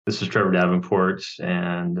This is Trevor Davenport,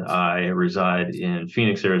 and I reside in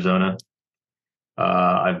Phoenix, Arizona.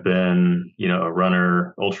 I've been, a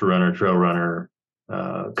runner, ultra runner, trail runner,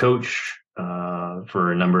 coach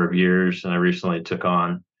for a number of years, and I recently took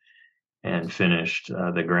on and finished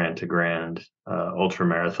the Grand to Grand ultra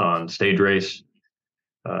marathon stage race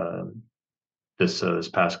uh, this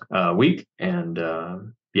past week, and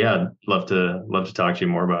yeah, I'd love to talk to you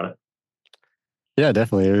more about it. Yeah,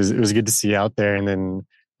 definitely. It was good to see you out there. And then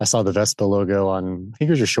I saw the Vespa logo on, I think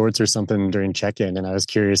it was your shorts or something during check-in. And I was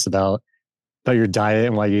curious about your diet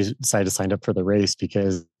and why you decided to sign up for the race,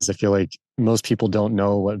 because I feel like most people don't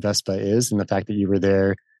know what Vespa is, and the fact that you were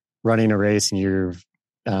there running a race and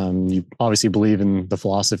you obviously believe in the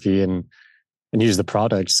philosophy and use the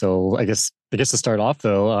product. So I guess to start off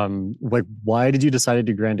though, like why did you decide to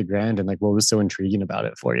do Grand to Grand, and like what was so intriguing about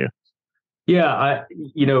it for you? Yeah,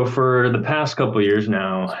 for the past couple of years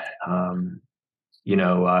now, um,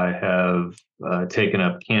 I have taken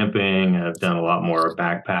up camping. I've done a lot more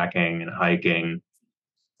backpacking and hiking.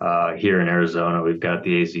 Here in Arizona, we've got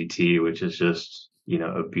the AZT, which is just,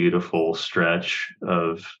 a beautiful stretch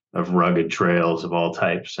of rugged trails of all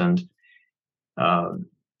types. And um,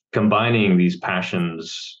 combining these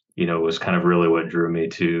passions, was kind of really what drew me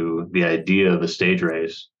to the idea of a stage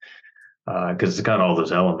race because it's got all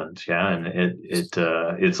those elements, yeah, and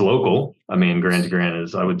it's local. I mean, Grand to Grand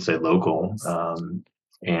is, I would say, local,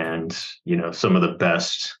 and some of the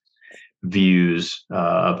best views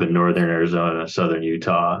up in northern Arizona, southern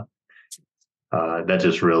Utah.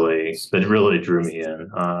 That really drew me in,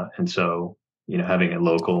 and so having it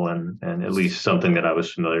local and at least something that I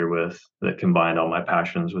was familiar with that combined all my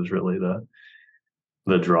passions was really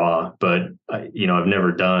the draw. But I've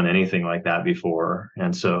never done anything like that before,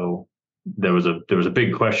 and so there was a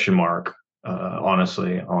big question mark,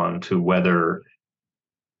 honestly, on to whether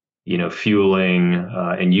fueling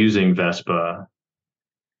and using Vespa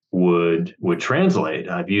would translate.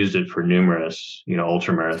 I've used it for numerous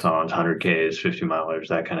ultra marathons, 100Ks, 50 milers,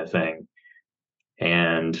 that kind of thing.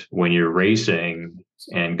 And when you're racing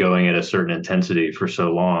and going at a certain intensity for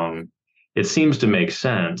so long, it seems to make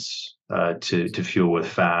sense to fuel with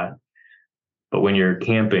fat. But when you're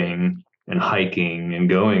camping and hiking and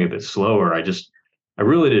going a bit slower, I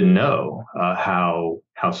really didn't know how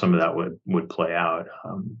some of that would play out.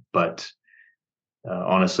 But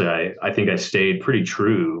honestly, I think I stayed pretty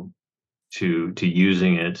true to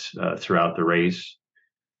using it throughout the race,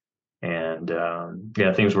 and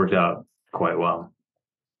yeah, things worked out quite well.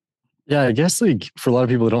 Yeah, I guess like for a lot of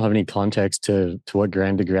people that don't have any context to what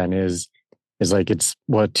Grand to Grand is like it's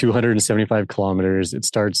what 275 kilometers. It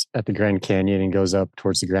starts at the Grand Canyon and goes up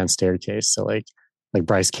towards the Grand Staircase. So like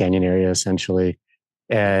Bryce Canyon area essentially.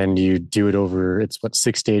 And you do it over it's what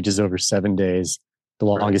 6 stages over 7 days. The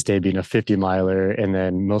Right. longest day being a 50 miler, and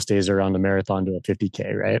then most days are around the marathon to a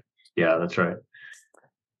 50K, right? Yeah, that's right.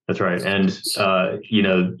 That's right. And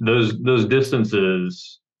those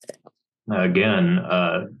distances again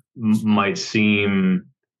might seem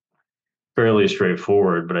fairly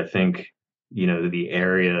straightforward, but I think the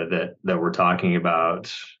area that we're talking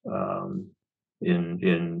about,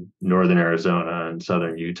 in northern Arizona and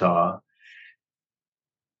southern Utah,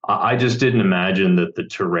 I just didn't imagine that the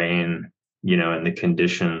terrain, and the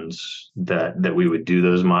conditions that we would do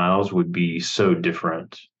those miles would be so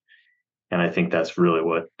different. And I think that's really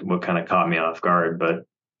what kind of caught me off guard. But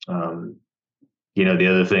um, the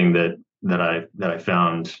other thing that I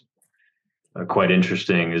found quite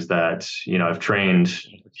interesting is that I've trained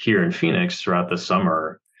here in Phoenix throughout the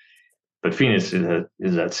summer, but Phoenix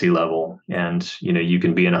is at sea level, and you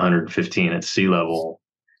can be in 115 at sea level,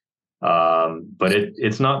 but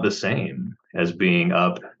it's not the same as being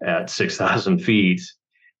up at 6,000 feet,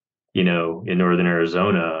 in northern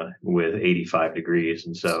Arizona with 85 degrees,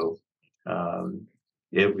 and so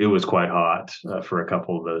it was quite hot for a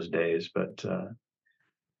couple of those days, but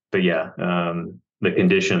yeah, the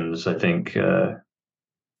conditions, I think,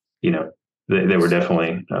 you know, they were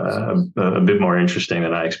definitely a bit more interesting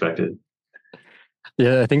than I expected.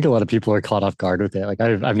 Yeah, I think a lot of people are caught off guard with it. Like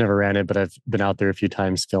I've never ran it, but I've been out there a few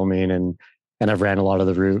times filming and I've ran a lot of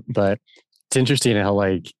the route. But it's interesting how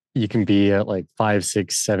like you can be at like 5,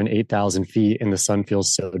 6, 7, 8,000 feet and the sun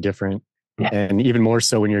feels so different. Yeah. And even more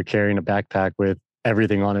so when you're carrying a backpack with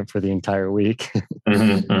everything on it for the entire week.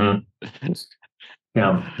 Mm-hmm.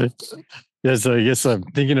 Yeah. Yeah, so I guess I'm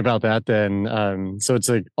thinking about that then. So it's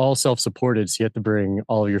like all self-supported. So you have to bring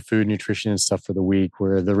all of your food, nutrition, and stuff for the week,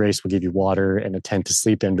 where the race will give you water and a tent to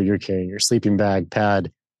sleep in, but you're carrying your sleeping bag,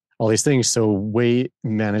 pad, all these things. So weight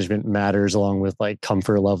management matters along with like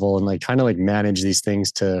comfort level and like trying to like manage these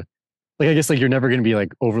things to like I guess like you're never going to be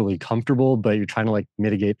like overly comfortable, but you're trying to like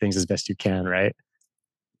mitigate things as best you can, right?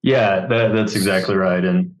 Yeah, that's exactly right.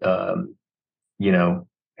 And you know,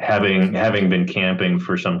 having been camping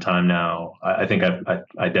for some time now, I think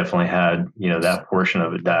I definitely had, you know, that portion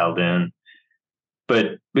of it dialed in.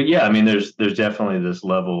 But yeah, I mean, there's definitely this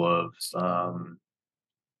level of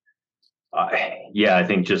yeah, I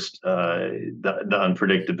think just the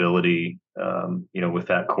unpredictability, you know, with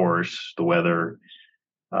that course, the weather,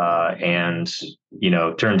 and you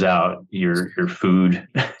know, turns out your food,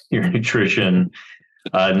 your nutrition,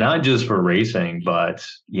 not just for racing, but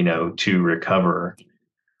you know, to recover,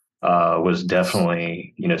 was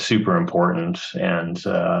definitely, you know, super important. And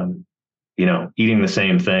you know, eating the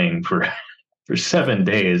same thing for for 7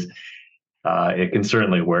 days, it can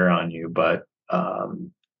certainly wear on you. But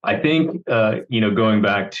I think, you know, going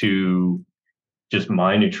back to just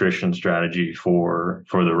my nutrition strategy for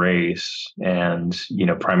the race, and you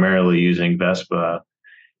know, primarily using Vespa,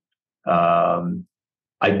 um,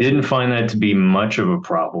 I didn't find that to be much of a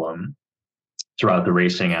problem throughout the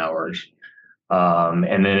racing hours.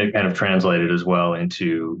 And then it kind of translated as well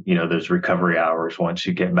into, you know, those recovery hours once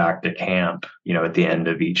you get back to camp, you know, at the end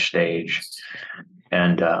of each stage.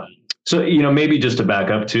 And so, you know, maybe just to back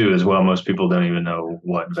up too, as well, most people don't even know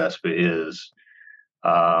what Vespa is.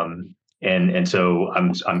 And so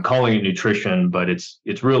I'm calling it nutrition, but it's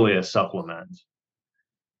really a supplement,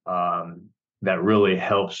 um, that really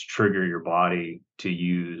helps trigger your body to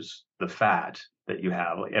use the fat that you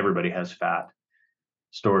have. Like everybody has fat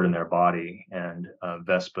stored in their body, and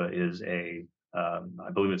Vespa is I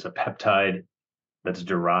believe it's a peptide that's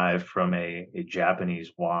derived from a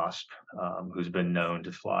Japanese wasp, who's been known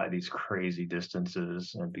to fly these crazy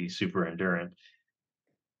distances and be super endurant.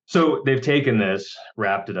 So they've taken this,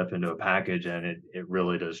 wrapped it up into a package, and it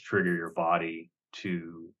really does trigger your body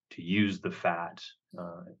to use the fat,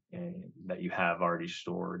 uh, that you have already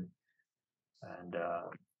stored, and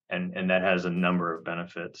and that has a number of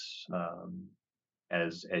benefits,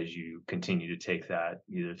 as you continue to take that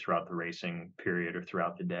either throughout the racing period or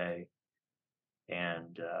throughout the day.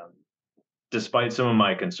 And despite some of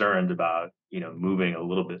my concerns about, you know, moving a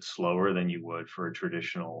little bit slower than you would for a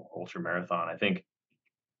traditional ultra marathon, I think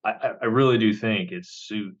I really do think it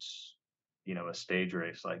suits, you know, a stage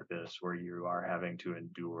race like this where you are having to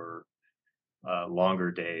endure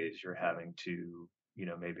longer days. You're having to, you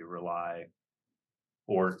know, maybe rely,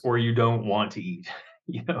 or you don't want to eat,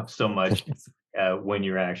 you know, so much when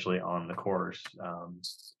you're actually on the course.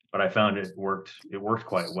 But I found it worked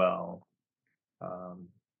quite well. Um,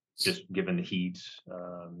 just given the heat,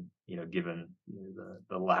 you know, given, you know,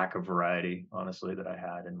 the lack of variety, honestly, that I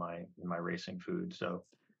had in my racing food. So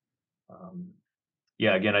um,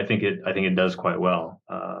 yeah, again, I think it does quite well,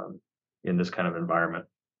 in this kind of environment.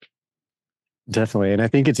 Definitely. And I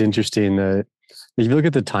think it's interesting that if you look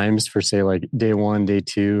at the times for say like day one, day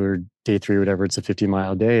two, or day three, whatever, it's a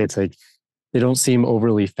 50-mile day, it's like they don't seem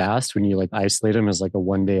overly fast when you like isolate them as like a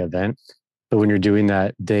 1 day event. But when you're doing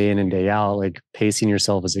that day in and day out, like pacing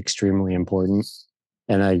yourself is extremely important.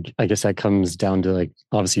 And I guess that comes down to like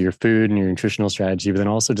obviously your food and your nutritional strategy, but then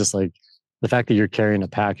also just like the fact that you're carrying a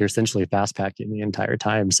pack, you're essentially fast packing the entire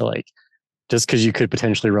time. So like just because you could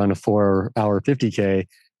potentially run a 4 hour 50K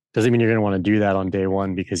doesn't mean you're going to want to do that on day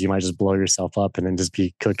one because you might just blow yourself up and then just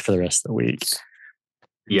be cooked for the rest of the week.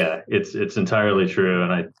 Yeah, it's entirely true,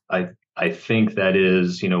 and I think that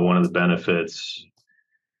is, you know, one of the benefits,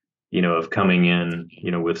 you know, of coming in,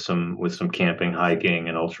 you know, with some camping, hiking,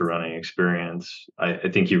 and ultra running experience. I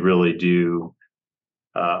think you really do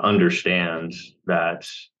understand that,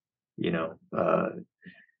 you know,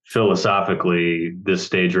 philosophically, this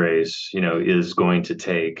stage race, you know, is going to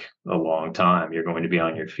take a long time. You're going to be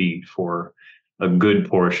on your feet for a good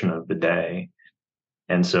portion of the day.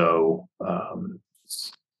 And so,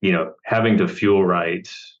 you know, having to fuel right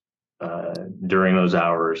during those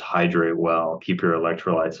hours, hydrate well, keep your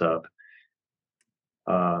electrolytes up,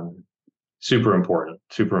 um, super important,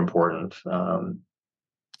 super important.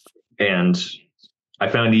 And I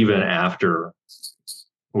found even after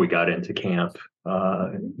we got into camp,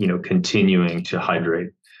 you know, continuing to hydrate,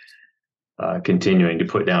 continuing to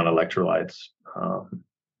put down electrolytes,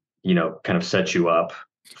 you know, kind of sets you up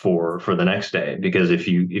for the next day. Because if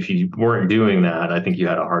you weren't doing that, I think you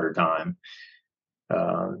had a harder time,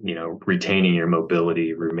 you know, retaining your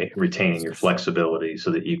mobility, retaining your flexibility, so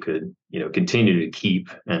that you could, you know, continue to keep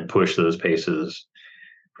and push those paces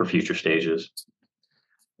for future stages.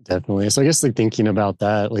 Definitely. So I guess like thinking about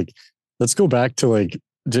that, like let's go back to like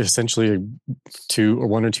just essentially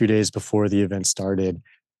 1 or 2 days before the event started.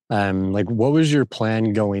 Like what was your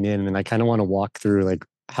plan going in? And I kind of want to walk through like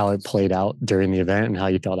how it played out during the event and how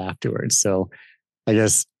you felt afterwards. So I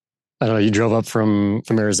guess I don't know. You drove up from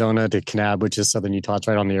Arizona to Kanab, which is southern Utah. It's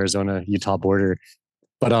right on the Arizona Utah border.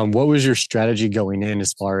 But what was your strategy going in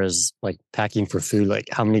as far as like packing for food? Like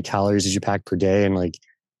how many calories did you pack per day, and like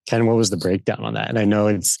kind of what was the breakdown on that? And I know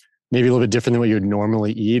it's maybe a little bit different than what you would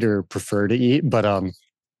normally eat or prefer to eat, but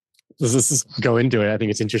let's just go into it. I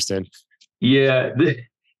think it's interesting. Yeah,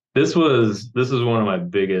 this is one of my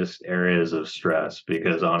biggest areas of stress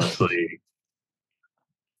because honestly,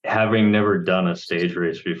 having never done a stage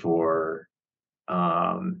race before,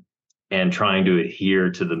 um, and trying to adhere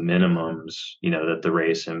to the minimums, that the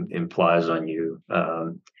race implies on you.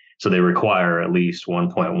 So they require at least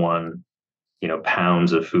 1.1,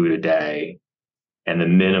 pounds of food a day, and the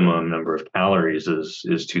minimum number of calories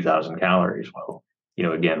is 2,000 calories. Well,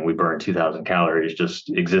 again, we burn 2,000 calories just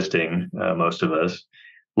existing, most of us,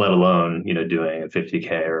 let alone, doing a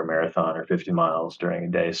 50K or a marathon or 50 miles during a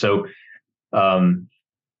day. So um,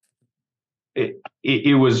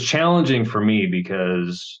 it was challenging for me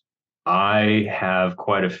because I have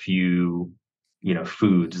quite a few,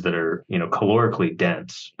 foods that are, calorically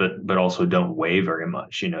dense, but also don't weigh very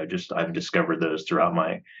much. Just I've discovered those throughout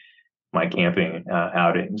my camping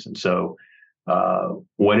outings, and so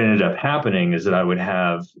what ended up happening is that I would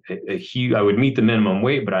have a huge, I would meet the minimum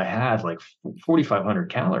weight, but I had like 4,500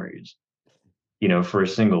 calories, for a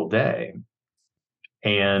single day.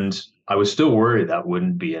 And I was still worried that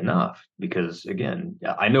wouldn't be enough because again,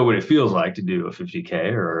 I know what it feels like to do a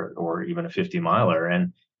 50K or even a 50 miler.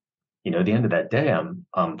 And, at the end of that day,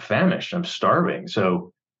 I'm famished, I'm starving.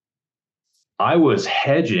 So I was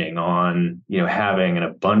hedging on, having an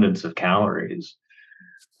abundance of calories.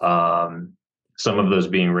 Um, some of those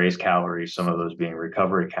being race calories, some of those being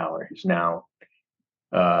recovery calories. Now,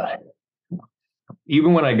 uh,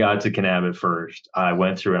 even when I got to Kanab at first, I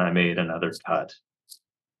went through and I made another cut.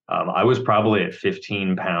 I was probably at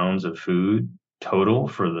 15 pounds of food total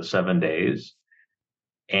for the 7 days.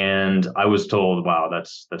 And I was told, wow,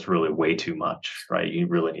 that's really way too much, right? You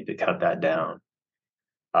really need to cut that down.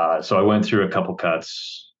 So I went through a couple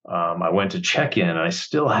cuts. I went to check in and I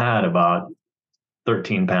still had about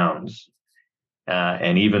 13 pounds.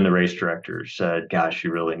 And even the race director said, gosh,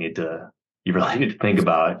 you really need to think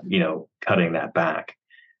about, cutting that back.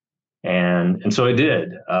 And so I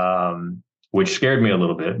did, which scared me a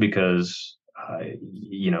little bit because,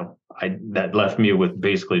 that left me with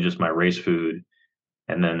basically just my race food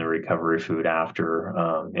and then the recovery food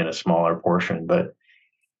after, in a smaller portion. But,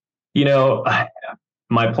 you know,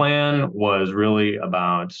 my plan was really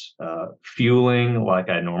about fueling like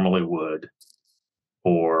I normally would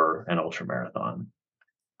for an ultra marathon.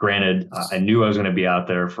 Granted, I knew I was going to be out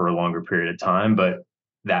there for a longer period of time, but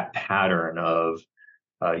that pattern of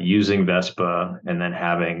using Vespa and then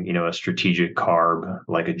having, a strategic carb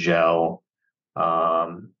like a gel,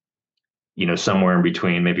 um, somewhere in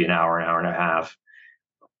between, maybe an hour and a half.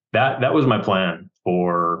 That was my plan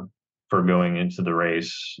for going into the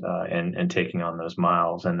race, and taking on those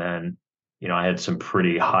miles. And then, I had some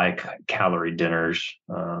pretty high calorie dinners,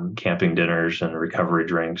 camping dinners and recovery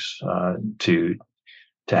drinks, to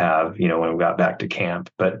have, when we got back to camp.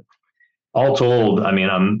 But all told, I mean,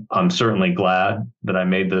 I'm certainly glad that I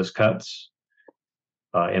made those cuts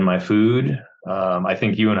in my food. I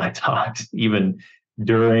think you and I talked even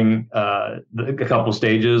during a couple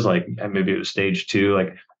stages, like maybe it was stage two.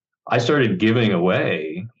 Like I started giving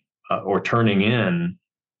away, or turning in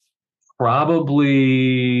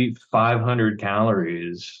probably 500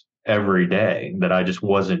 calories every day that I just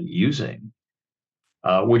wasn't using,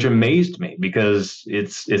 which amazed me because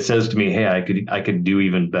it says to me, hey, I could do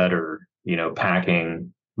even better,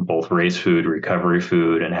 packing both race food, recovery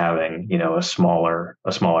food, and having, a smaller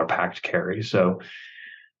packed carry. So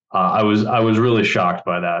I was really shocked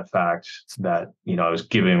by that fact that, I was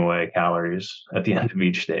giving away calories at the end of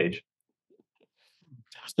each stage.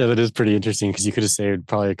 Yeah, that is pretty interesting because you could have saved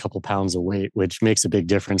probably a couple pounds of weight, which makes a big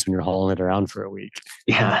difference when you're hauling it around for a week.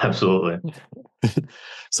 Yeah, absolutely.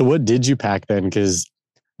 So what did you pack then? Because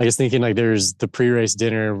I guess thinking like there's the pre-race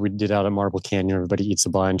dinner we did out at Marble Canyon, everybody eats a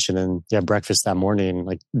bunch, and then you have breakfast that morning,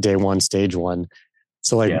 like day one, stage one.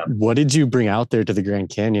 So like, Yeah. what did you bring out there to the Grand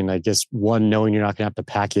Canyon? I guess one, knowing you're not gonna have to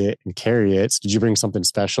pack it and carry it. So did you bring something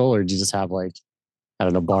special, or did you just have like, I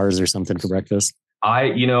don't know, bars or something for breakfast? I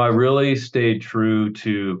really stayed true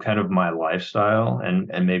to kind of my lifestyle,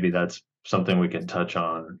 and maybe that's something we can touch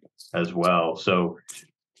on as well. So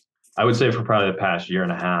I would say for probably the past year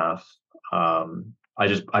and a half,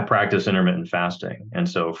 I practice intermittent fasting. And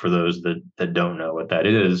so for those that don't know what that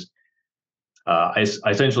is, I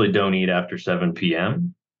essentially don't eat after 7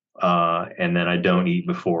 p.m. And then I don't eat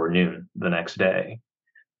before noon the next day.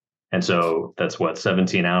 And so that's what,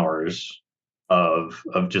 17 hours of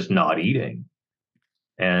just not eating.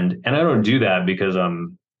 And I don't do that because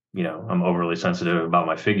I'm overly sensitive about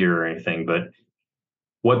my figure or anything, but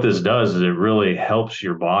what this does is it really helps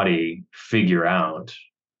your body figure out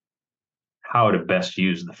how to best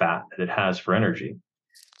use the fat that it has for energy.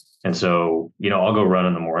 And so, I'll go run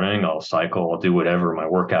in the morning, I'll cycle, I'll do whatever my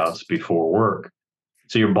workouts before work.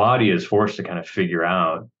 So your body is forced to kind of figure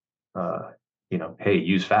out, hey,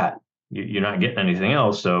 use fat. You're not getting anything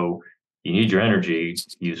else. So you need your energy,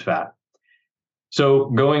 use fat. So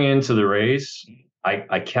going into the race,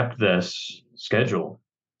 I kept this schedule,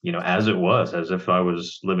 as it was, as if I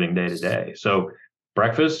was living day to day. So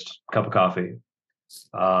breakfast, cup of coffee.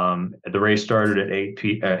 The race started at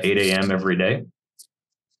 8 a.m. every day.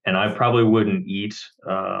 And I probably wouldn't eat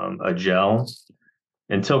a gel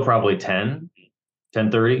until probably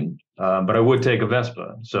 10:30. But I would take a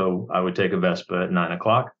Vespa. So I would take a Vespa at 9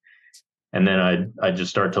 o'clock. And then I'd just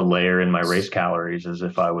start to layer in my race calories as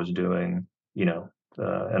if I was doing,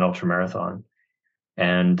 an ultra marathon.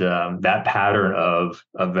 And that pattern of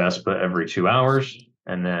a Vespa every 2 hours,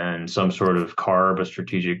 and then some sort of carb, a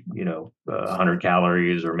strategic, 100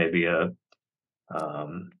 calories, or maybe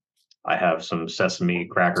I have some sesame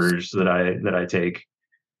crackers that I take.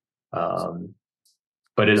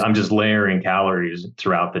 But I'm just layering calories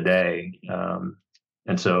throughout the day.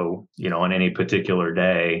 And so, on any particular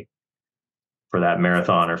day for that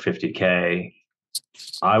marathon or 50K,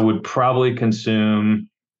 I would probably consume,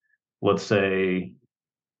 let's say,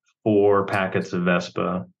 4 packets of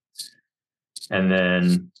Vespa, and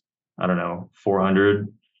then, I don't know, 400,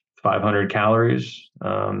 500 calories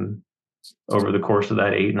over the course of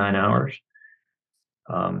that 8, 9 hours.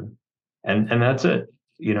 And that's it.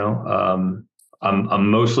 I'm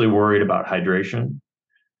mostly worried about hydration.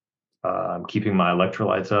 Keeping my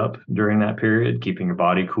electrolytes up during that period, keeping your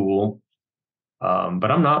body cool.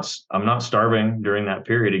 But I'm not starving during that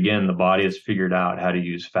period. Again, the body has figured out how to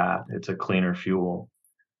use fat. It's a cleaner fuel.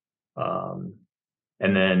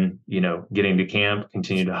 And then, getting to camp,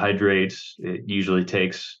 continue to hydrate. It usually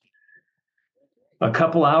takes a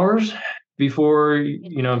couple hours before,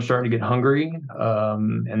 I'm starting to get hungry.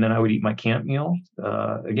 And then I would eat my camp meal,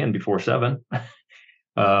 again, before 7,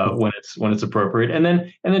 when it's appropriate. And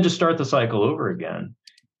then just start the cycle over again.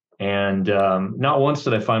 And not once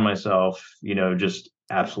did I find myself, just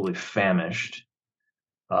absolutely famished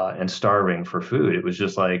and starving for food. It was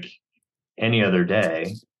just like any other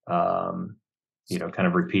day, kind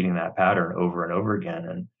of repeating that pattern over and over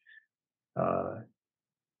again. And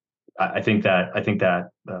I think that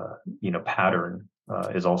pattern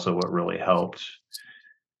is also what really helped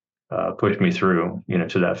push me through,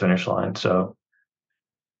 to that finish line. So,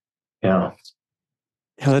 yeah.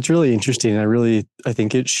 Yeah, that's really interesting. I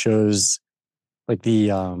think it shows like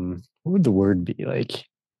what would the word be? Like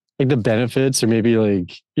the benefits, or maybe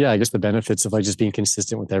like, yeah, I guess the benefits of like just being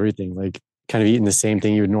consistent with everything, like kind of eating the same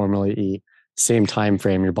thing you would normally eat, same time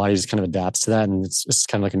frame. Your body just kind of adapts to that, and it's just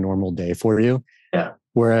kind of like a normal day for you. Yeah.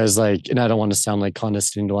 Whereas like, and I don't want to sound like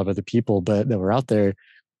condescending to a lot of other people, but that were out there,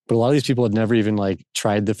 but a lot of these people had never even like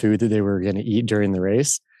tried the food that they were going to eat during the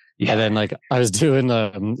race. Yeah. And then like I was doing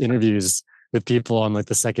interviews with people on like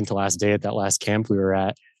the second to last day at that last camp we were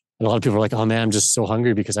at. And a lot of people were like, oh man, I'm just so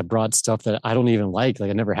hungry because I brought stuff that I don't even like. Like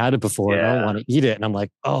I never had it before. Yeah. And I don't want to eat it. And I'm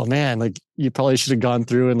like, oh man, like you probably should have gone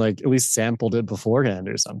through and like at least sampled it beforehand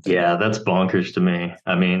or something. Yeah, that's bonkers to me.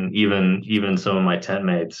 I mean, even some of my tent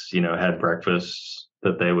mates, had breakfasts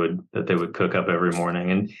that they would cook up every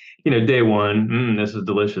morning. And, day 1, this is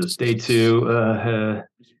delicious. Day 2,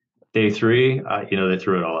 day 3, they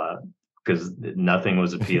threw it all out because nothing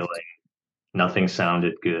was appealing. Nothing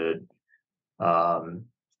sounded good. But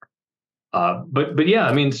yeah,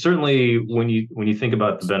 I mean, certainly when you think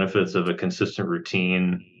about the benefits of a consistent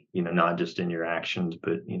routine, not just in your actions,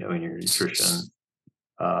 but, in your nutrition,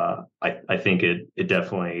 I think it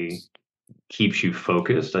definitely keeps you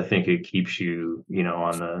focused. I think it keeps you,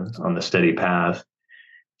 on the steady path.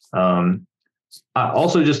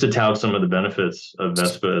 Also just to tout some of the benefits of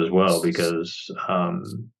Vespa as well, because,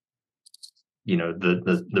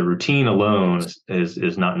 the routine alone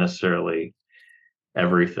is not necessarily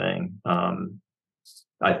everything.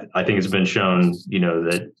 I think it's been shown,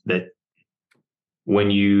 that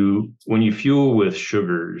when you fuel with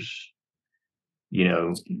sugars,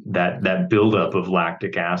 that buildup of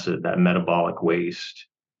lactic acid, that metabolic waste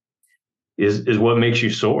is what makes you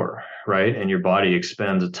sore, right? And your body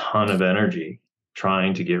expends a ton of energy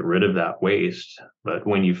trying to get rid of that waste. But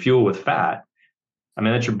when you fuel with fat, I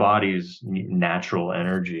mean, that's your body's natural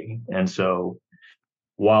energy. And so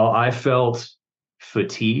while I felt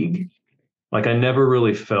fatigue like I never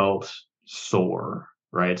really felt sore,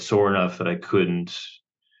 right? Sore enough that I couldn't,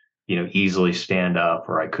 easily stand up,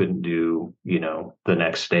 or I couldn't do, the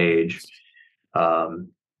next stage. Um,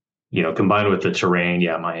 Combined with the terrain,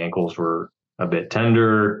 yeah, my ankles were a bit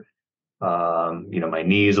tender. My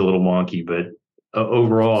knees a little wonky, but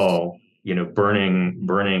overall,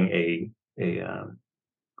 burning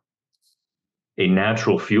a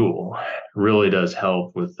natural fuel really does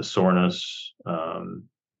help with the soreness, and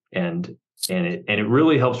it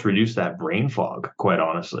really helps reduce that brain fog, quite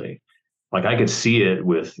honestly. Like I could see it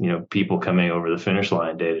with people coming over the finish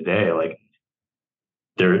line day to day. Like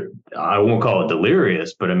they're, I won't call it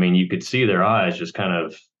delirious, but I mean you could see their eyes just kind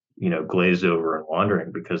of glazed over and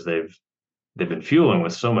wandering, because they've been fueling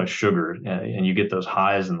with so much sugar, and you get those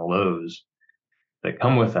highs and the lows that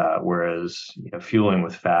come with that. Whereas fueling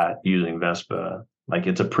with fat using Vespa, like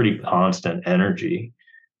it's a pretty constant energy,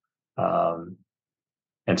 um,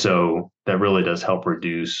 and so that really does help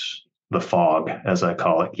reduce the fog, as I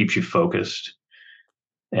call it. Keeps you focused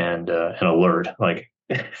and alert. Like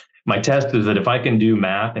my test is that if I can do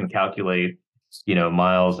math and calculate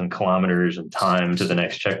miles and kilometers and time to the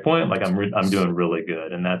next checkpoint, like I'm doing really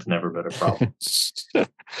good, and that's never been a problem.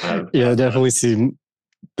 Yeah, definitely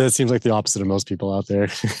that seems like the opposite of most people out there.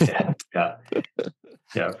 yeah,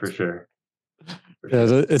 yeah, for sure.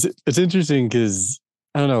 Yeah, it's interesting because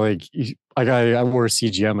I don't know, like I wore a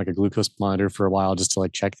CGM, like a glucose monitor, for a while just to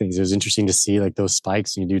like check things. It was interesting to see like those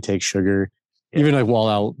spikes, and you do take sugar, even like while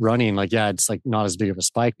out running. Like, yeah, it's like not as big of a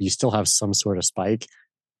spike, but you still have some sort of spike.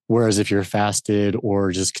 Whereas if you're fasted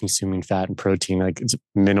or just consuming fat and protein, like it's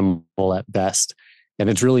minimal at best. And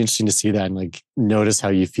it's really interesting to see that and like notice how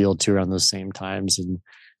you feel too around those same times. And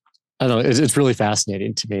I don't know, it's really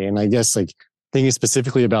fascinating to me. And I guess like thinking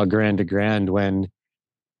specifically about Grand to Grand, when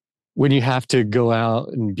you have to go out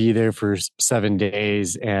and be there for 7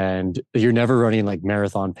 days and you're never running like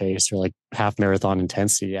marathon pace or like half marathon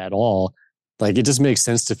intensity at all, like it just makes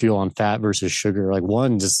sense to fuel on fat versus sugar. Like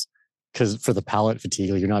one, just because for the palate fatigue,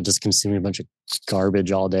 like you're not just consuming a bunch of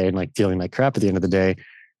garbage all day and like feeling like crap at the end of the day.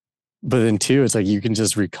 But then two, it's like you can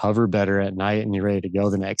just recover better at night and you're ready to go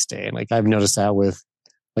the next day. And like I've noticed that with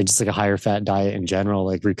like just like a higher fat diet in general,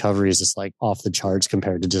 like recovery is just like off the charts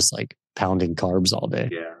compared to just like pounding carbs all day.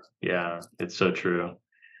 Yeah, it's so true.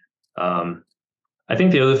 I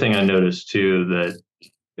think the other thing I noticed too, that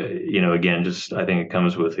again, just I think it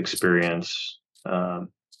comes with experience. Some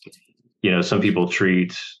people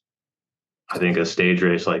treat, I think, a stage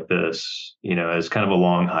race like this, as kind of a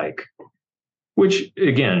long hike, which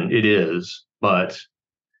again, it is, but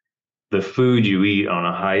the food you eat on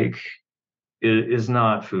a hike is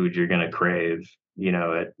not food you're going to crave,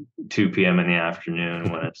 at 2 p.m. in the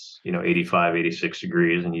afternoon when it's, 85, 86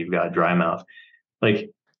 degrees and you've got dry mouth.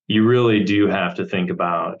 Like you really do have to think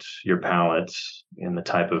about your palate and the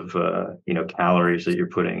type of, calories that you're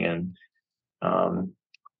putting in.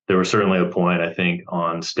 There was certainly a point, I think,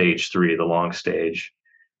 on stage 3, the long stage.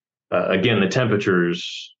 Again, the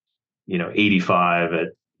temperatures, 85 at,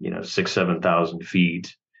 7,000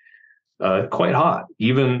 feet, quite hot.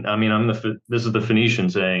 Even, I mean, this is the Phoenician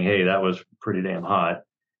saying, hey, that was pretty damn hot.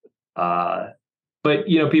 But,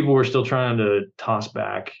 people were still trying to toss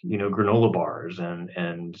back, granola bars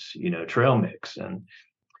and, trail mix. And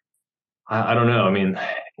I don't know. I mean,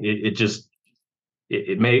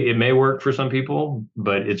 it may work for some people,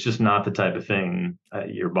 but it's just not the type of thing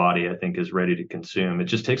your body, I think, is ready to consume. It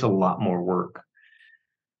just takes a lot more work,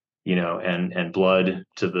 and blood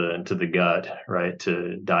to the gut, right,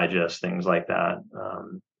 to digest things like that.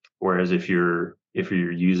 Whereas if you're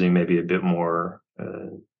using maybe a bit more,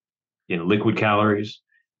 liquid calories,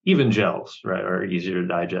 even gels, right, are easier to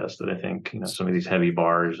digest than I think, some of these heavy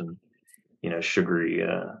bars and, sugary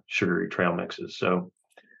trail mixes. So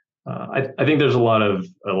I think there's a lot of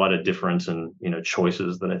difference in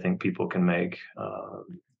choices that I think people can make,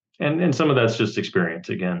 and some of that's just experience.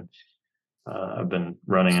 Again, I've been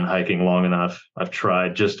running and hiking long enough. I've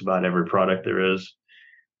tried just about every product there is,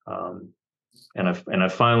 and I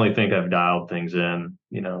finally think I've dialed things in,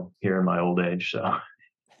 here in my old age. So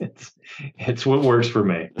it's what works for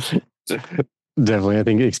me. Definitely, I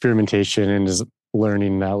think experimentation and just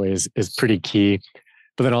learning that way is pretty key.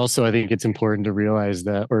 But then also, I think it's important to realize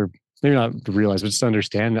that, or maybe not realize, but just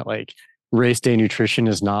understand that like race day nutrition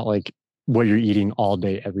is not like what you're eating all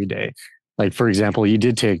day, every day. Like, for example, you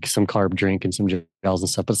did take some carb drink and some gels and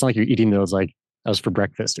stuff, but it's not like you're eating those like that was for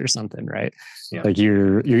breakfast or something, right? Yeah. Like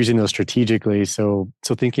you're using those strategically. So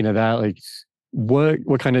thinking of that, like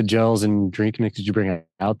what kind of gels and drink mix did you bring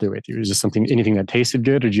out there with you? Is this anything that tasted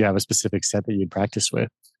good, or did you have a specific set that you'd practice with?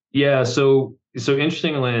 Yeah, so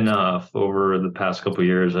interestingly enough, over the past couple of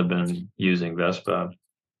years, I've been using Vespa.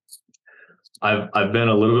 I've been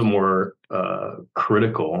a little bit more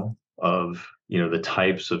critical of the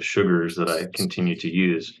types of sugars that I continue to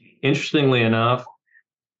use. Interestingly enough,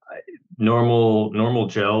 normal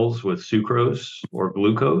gels with sucrose or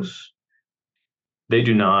glucose, they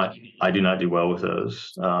do not. I do not do well with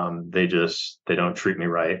those. They don't treat me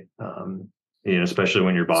right. Especially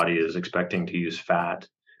when your body is expecting to use fat.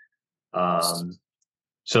 Um,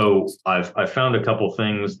 So I've found a couple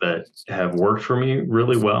things that have worked for me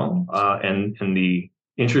really well, and the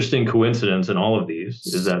interesting coincidence in all of these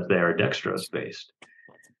is that they are dextrose based.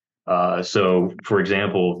 So, for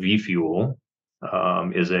example, V Fuel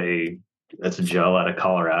is that's a gel out of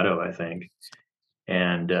Colorado, I think,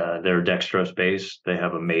 and they're dextrose based. They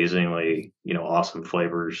have amazingly awesome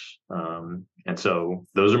flavors, and so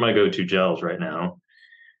those are my go-to gels right now.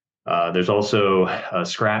 There's also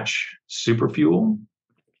Scratch Super Fuel.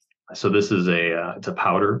 So this is it's a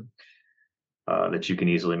powder that you can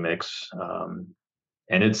easily mix,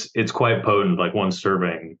 and it's quite potent. Like one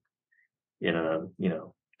serving in a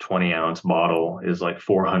 20-ounce bottle is like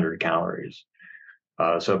 400 calories.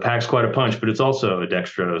 So it packs quite a punch, but it's also a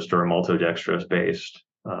dextrose or a maltodextrose based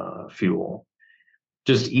fuel.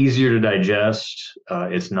 Just easier to digest.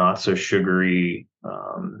 It's not so sugary.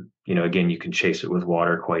 Again, you can chase it with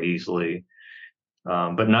water quite easily.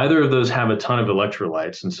 But neither of those have a ton of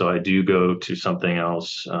electrolytes. And so I do go to something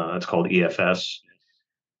else. It's called EFS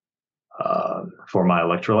for my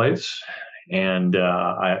electrolytes. And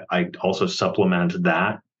I also supplement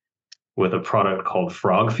that with a product called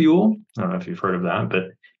Frog Fuel. I don't know if you've heard of that,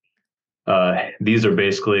 but these are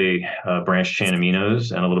basically branched chain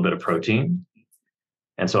aminos and a little bit of protein.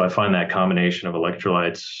 And so I find that combination of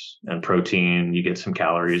electrolytes and protein, you get some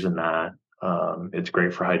calories in that. It's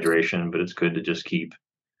great for hydration, but it's good to just keep,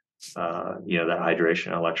 that hydration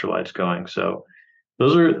and electrolytes going. So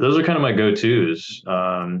those are kind of my go-tos.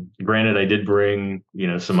 Granted, I did bring,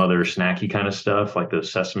 some other snacky kind of stuff like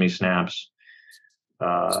those sesame snaps.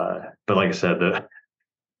 But like I said,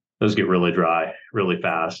 those get really dry really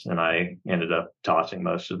fast, and I ended up tossing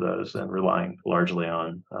most of those and relying largely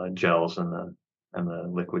on gels and the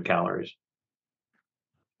liquid calories.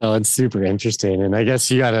 Oh, it's super interesting. And I guess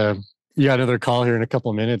you got another call here in a couple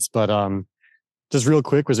of minutes, but just real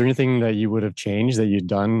quick, was there anything that you would have changed that you'd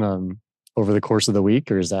done over the course of the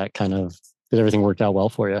week, or is that did everything work out well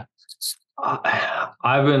for you?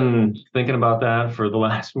 I've been thinking about that for the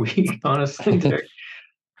last week, honestly.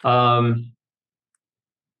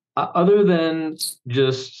 Other than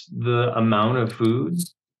just the amount of food,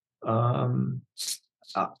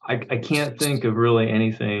 I can't think of really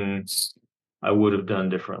anything I would have done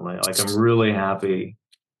differently. Like, I'm really happy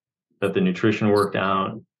that the nutrition worked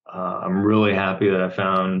out. I'm really happy that I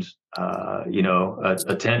found,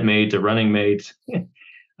 a tent mate, a running mate,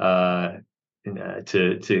 to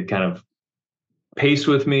kind of pace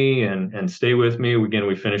with me and stay with me. Again,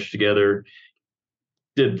 we finished together,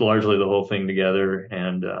 did largely the whole thing together,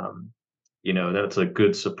 and that's a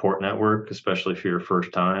good support network, especially for your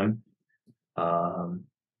first time.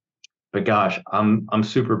 But gosh, I'm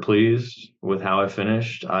super pleased with how I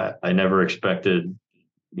finished. I never expected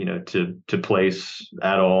to place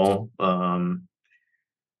at all.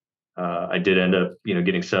 I did end up,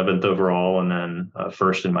 getting 7th overall, and then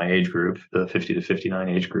first in my age group, the 50 to 59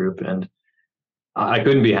 age group, and I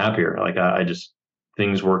couldn't be happier. Like, I just,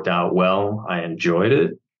 things worked out well. I enjoyed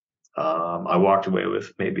it. I walked away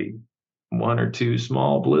with maybe 1 or 2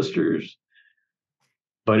 small blisters,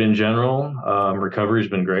 but in general, recovery's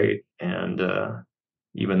been great. And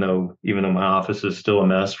even though my office is still a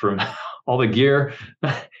mess from all the gear,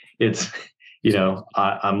 it's,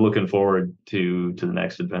 I'm looking forward to the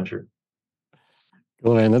next adventure.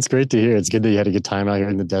 Well, man, that's great to hear. It's good that you had a good time out here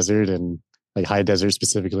in the desert, and like high desert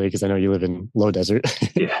specifically, because I know you live in low desert.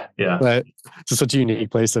 Yeah. But it's such a unique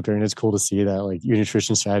place up here, and it's cool to see that like your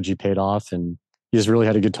nutrition strategy paid off, and you just really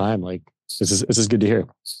had a good time. Like, this is good to hear.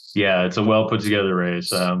 Yeah, it's a well put together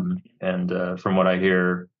race, and from what I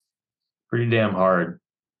hear, pretty damn hard,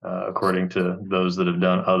 according to those that have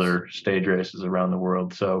done other stage races around the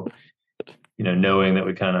world. So, knowing that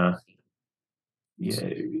we kind of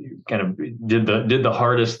did the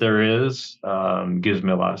hardest there is, gives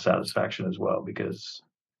me a lot of satisfaction as well, because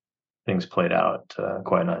things played out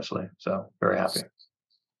quite nicely. So very happy.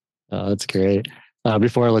 That's great.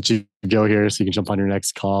 Before I let you go here, so you can jump on your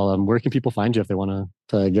next call, where can people find you if they want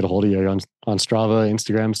to get a hold of you? On Strava,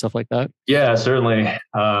 Instagram, stuff like that? Yeah, certainly.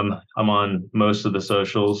 I'm on most of the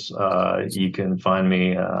socials. You can find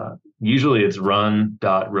me. Usually it's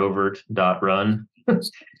run.rovert.run.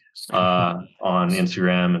 on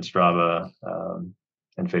Instagram and Strava,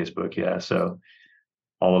 and Facebook. Yeah. So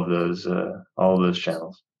all of those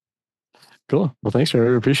channels. Cool. Well, thanks,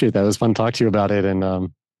 Trevor. I appreciate that. It was fun to talk to you about it. And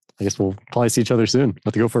I guess we'll probably see each other soon.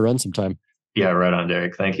 Have to go for a run sometime. Yeah, right on,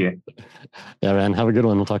 Derek. Thank you. Yeah, man. Have a good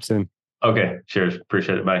one. We'll talk soon. Okay. Cheers.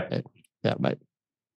 Appreciate it. Bye. Yeah, bye.